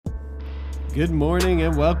Good morning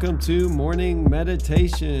and welcome to Morning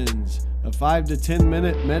Meditations, a 5 to 10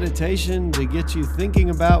 minute meditation to get you thinking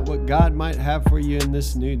about what God might have for you in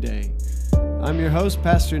this new day. I'm your host,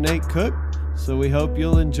 Pastor Nate Cook, so we hope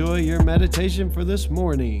you'll enjoy your meditation for this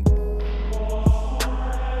morning.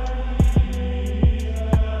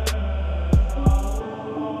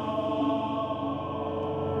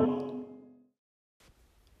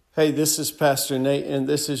 Hey, this is Pastor Nate, and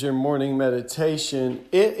this is your morning meditation.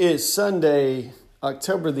 It is Sunday,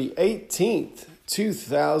 October the 18th,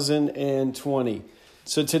 2020.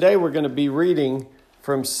 So today we're going to be reading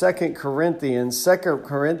from 2 Corinthians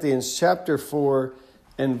chapter 4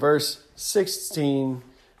 and verse 16.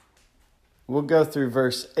 We'll go through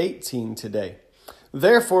verse 18 today.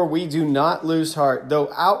 Therefore we do not lose heart,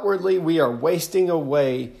 though outwardly we are wasting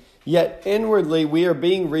away, yet inwardly we are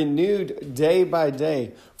being renewed day by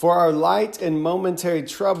day. For our light and momentary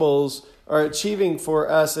troubles are achieving for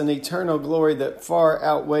us an eternal glory that far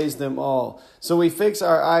outweighs them all. So we fix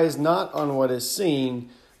our eyes not on what is seen,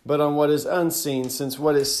 but on what is unseen, since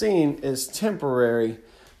what is seen is temporary,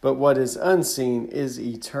 but what is unseen is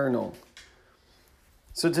eternal.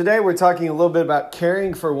 So today we're talking a little bit about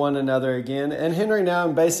caring for one another again, and Henry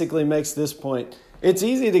Nouwen basically makes this point. It's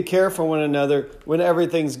easy to care for one another when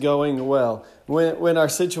everything's going well, when our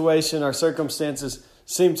situation, our circumstances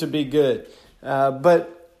seem to be good.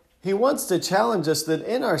 But he wants to challenge us that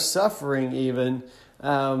in our suffering even,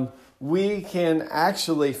 we can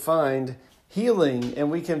actually find healing,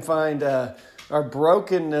 and we can find our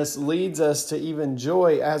brokenness leads us to even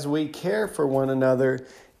joy as we care for one another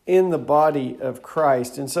in the body of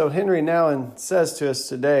Christ. And so Henry Nouwen says to us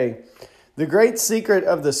today, the great secret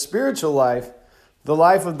of the spiritual life, the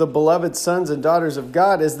life of the beloved sons and daughters of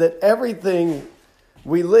God, is that everything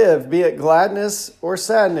we live, be it gladness or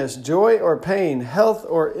sadness, joy or pain, health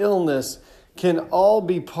or illness, can all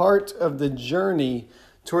be part of the journey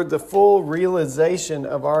toward the full realization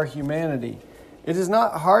of our humanity. It is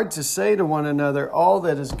not hard to say to one another, all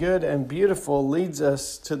that is good and beautiful leads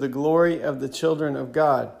us to the glory of the children of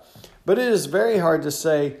God. But it is very hard to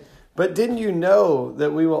say, but didn't you know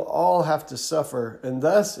that we will all have to suffer and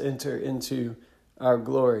thus enter into our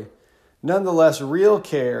glory? Nonetheless, real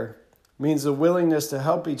care means the willingness to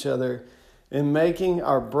help each other in making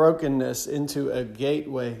our brokenness into a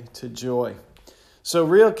gateway to joy. So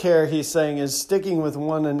real care, he's saying, is sticking with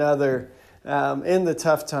one another in the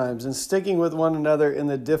tough times and sticking with one another in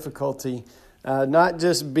the difficulty, not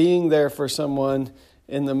just being there for someone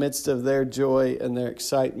in the midst of their joy and their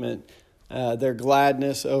excitement, their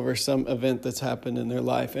gladness over some event that's happened in their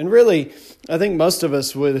life. And really, I think most of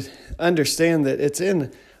us would understand that it's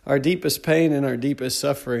in our deepest pain and our deepest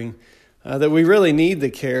suffering that we really need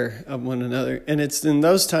the care of one another. And it's in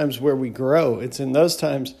those times where we grow. It's in those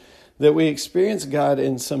times that we experience God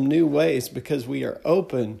in some new ways because we are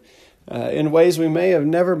open in ways we may have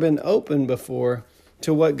never been open before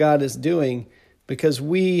to what God is doing because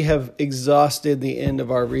we have exhausted the end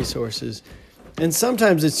of our resources. And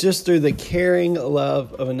sometimes it's just through the caring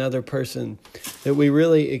love of another person that we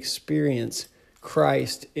really experience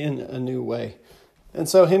Christ in a new way. And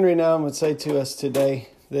so Henry Nouwen would say to us today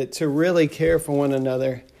that to really care for one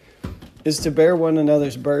another is to bear one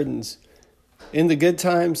another's burdens in the good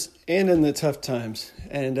times and in the tough times.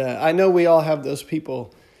 And I know we all have those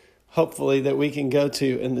people, hopefully, that we can go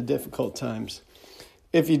to in the difficult times.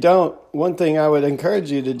 If you don't, one thing I would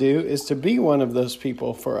encourage you to do is to be one of those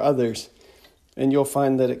people for others, and you'll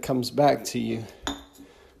find that it comes back to you.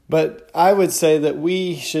 But I would say that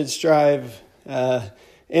we should strive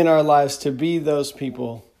in our lives to be those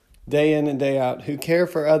people day in and day out who care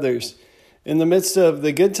for others in the midst of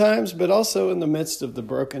the good times, but also in the midst of the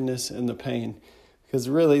brokenness and the pain. Because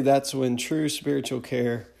really that's when true spiritual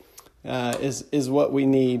care is what we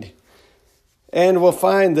need. And we'll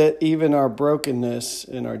find that even our brokenness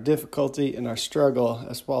and our difficulty and our struggle,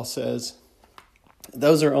 as Paul says,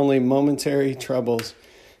 those are only momentary troubles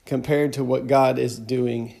compared to what God is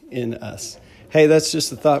doing in us. Hey, that's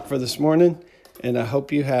just a thought for this morning, and I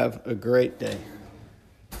hope you have a great day.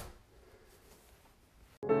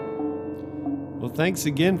 Well, thanks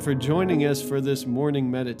again for joining us for this morning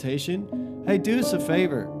meditation. Hey, do us a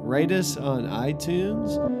favor, rate us on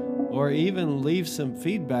iTunes or even leave some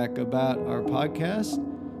feedback about our podcast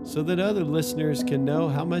so that other listeners can know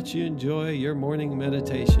how much you enjoy your morning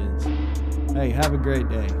meditations. Hey, have a great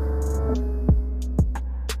day.